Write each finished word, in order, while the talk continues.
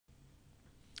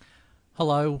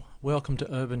Hello, welcome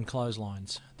to Urban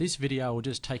Clotheslines. This video will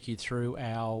just take you through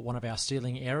one of our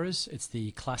ceiling errors. It's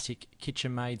the classic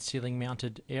kitchen made ceiling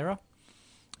mounted error.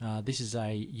 This is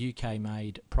a UK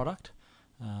made product.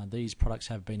 These products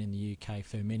have been in the UK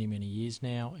for many years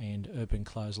now, and Urban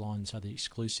Clotheslines are the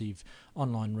exclusive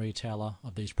online retailer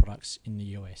of these products in the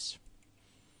US.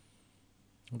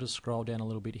 We'll just scroll down a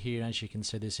little bit here, and as you can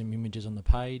see there's some images on the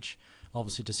page.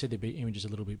 Obviously, to see the images a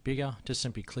little bit bigger, just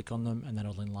simply click on them and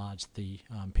that'll enlarge the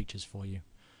pictures for you,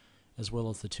 as well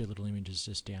as the two little images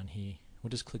just down here.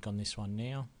 We'll just click on this one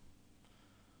now.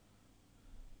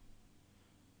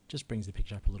 Just brings the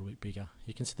picture up a little bit bigger.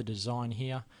 You can see the design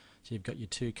here. So you've got your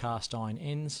two cast iron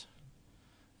ends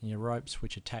and your ropes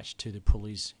which attach to the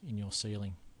pulleys in your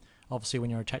ceiling. Obviously, when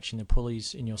you're attaching the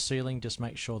pulleys in your ceiling, just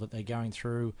make sure that they're going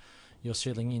through your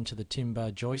ceiling into the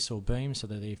timber joists or beams so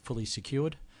that they're fully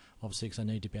secured. Obviously, because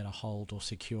they need to be able to hold or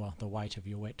secure the weight of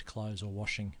your wet clothes or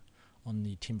washing on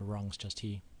the timber rungs just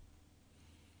here.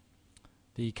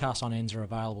 The cast iron ends are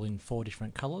available in 4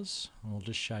 different colours, and I'll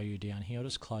just show you down here. I'll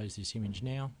just close this image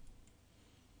now.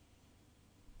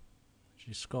 As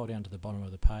you scroll down to the bottom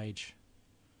of the page,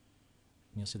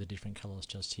 and you'll see the different colours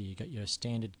just here. You've got your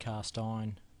standard cast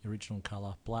iron, the original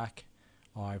colour, black,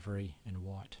 ivory and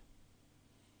white.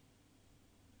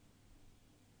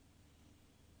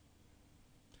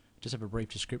 Just have a brief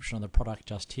description of the product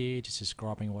just here, just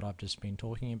describing what I've just been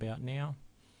talking about now.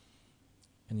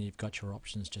 And then you've got your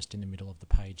options just in the middle of the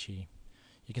page here.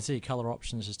 You can see your colour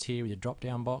options just here with your drop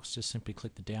down box. Just simply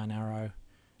click the down arrow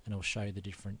and it'll show you the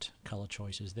different colour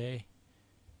choices there.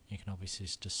 You can obviously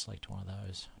just select one of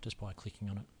those just by clicking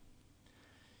on it.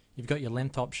 You've got your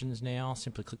length options now.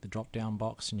 Simply click the drop down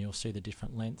box and you'll see the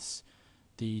different lengths.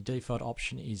 The default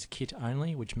option is kit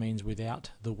only, which means without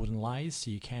the wooden lathes,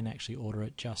 so you can actually order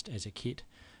it just as a kit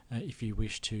if you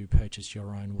wish to purchase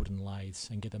your own wooden lathes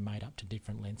and get them made up to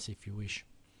different lengths if you wish.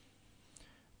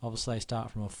 Obviously, they start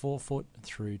from a 4 foot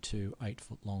through to 8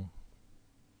 foot long.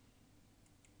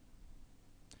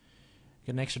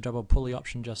 Get an extra double pulley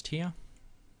option just here.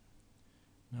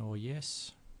 No or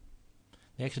yes.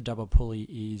 The extra double pulley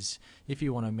is if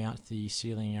you want to mount the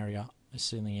ceiling area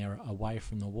away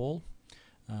from the wall.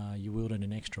 You will need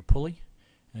an extra pulley,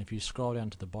 and if you scroll down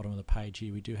to the bottom of the page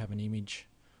here, we do have an image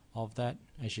of that.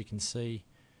 As you can see,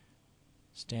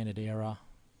 standard error,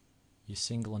 your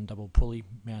single and double pulley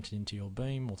mounted into your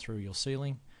beam or through your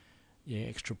ceiling, your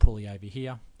extra pulley over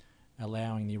here,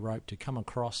 allowing the rope to come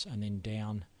across and then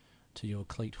down to your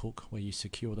cleat hook where you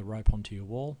secure the rope onto your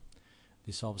wall.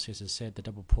 This obviously, as I said, the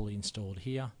double pulley installed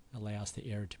here allows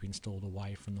the error to be installed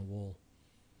away from the wall.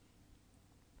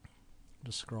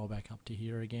 Just scroll back up to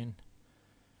here again.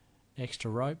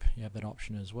 Extra rope, you have that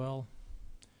option as well.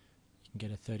 You can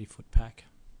get a 30-foot pack.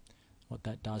 What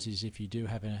that does is if you do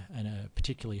have a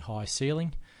particularly high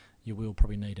ceiling, you will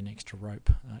probably need an extra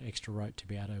rope to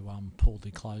be able to pull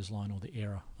the clothesline or the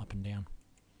error up and down.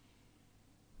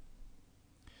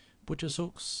 Butcher's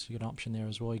hooks, you got an option there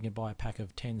as well. You can buy a pack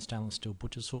of 10 stainless steel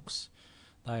butcher's hooks.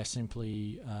 They are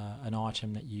simply an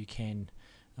item that you can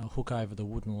hook over the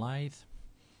wooden lathe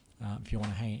if you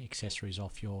want to hang accessories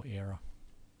off your error.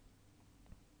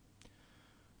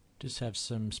 Just have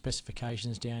some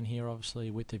specifications down here.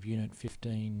 Obviously, width of unit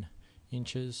 15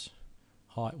 inches,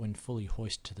 height when fully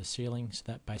hoisted to the ceiling. So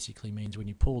that basically means when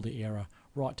you pull the error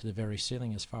right to the very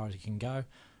ceiling as far as it can go,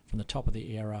 from the top of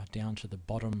the error down to the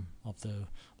bottom of the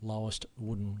lowest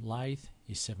wooden lathe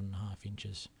is 7.5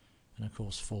 inches, and of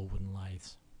course 4 wooden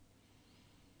lathes.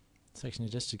 Section is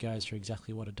just to go through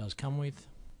exactly what it does come with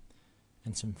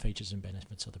and some features and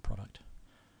benefits of the product.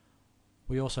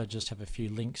 We also just have a few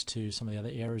links to some of the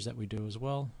other errors that we do as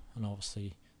well, and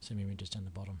obviously some images down the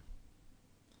bottom.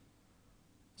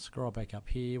 Scroll back up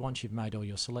here. Once you've made all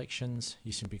your selections,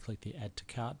 you simply click the add to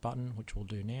cart button, which we'll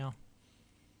do now.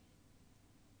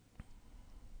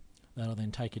 That'll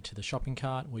then take you to the shopping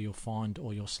cart where you'll find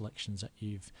all your selections that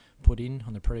you've put in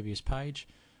on the previous page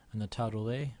and the total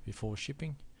there before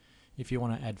shipping. If you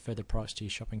want to add further products to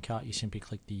your shopping cart, you simply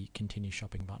click the continue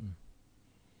shopping button.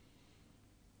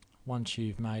 Once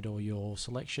you've made all your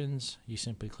selections, you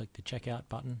simply click the checkout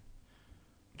button,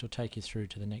 which will take you through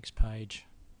to the next page,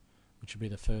 which will be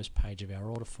the first page of our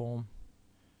order form,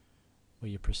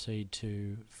 where you proceed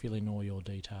to fill in all your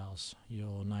details,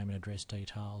 your name and address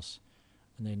details,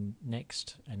 and then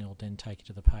next, and it'll then take you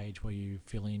to the page where you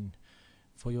fill in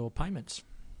for your payments.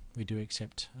 We do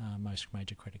accept most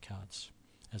major credit cards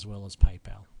as well as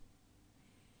PayPal.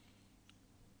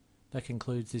 That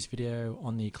concludes this video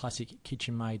on the classic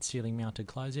kitchen made ceiling mounted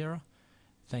clothes error.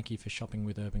 Thank you for shopping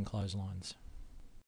with Urban Clotheslines.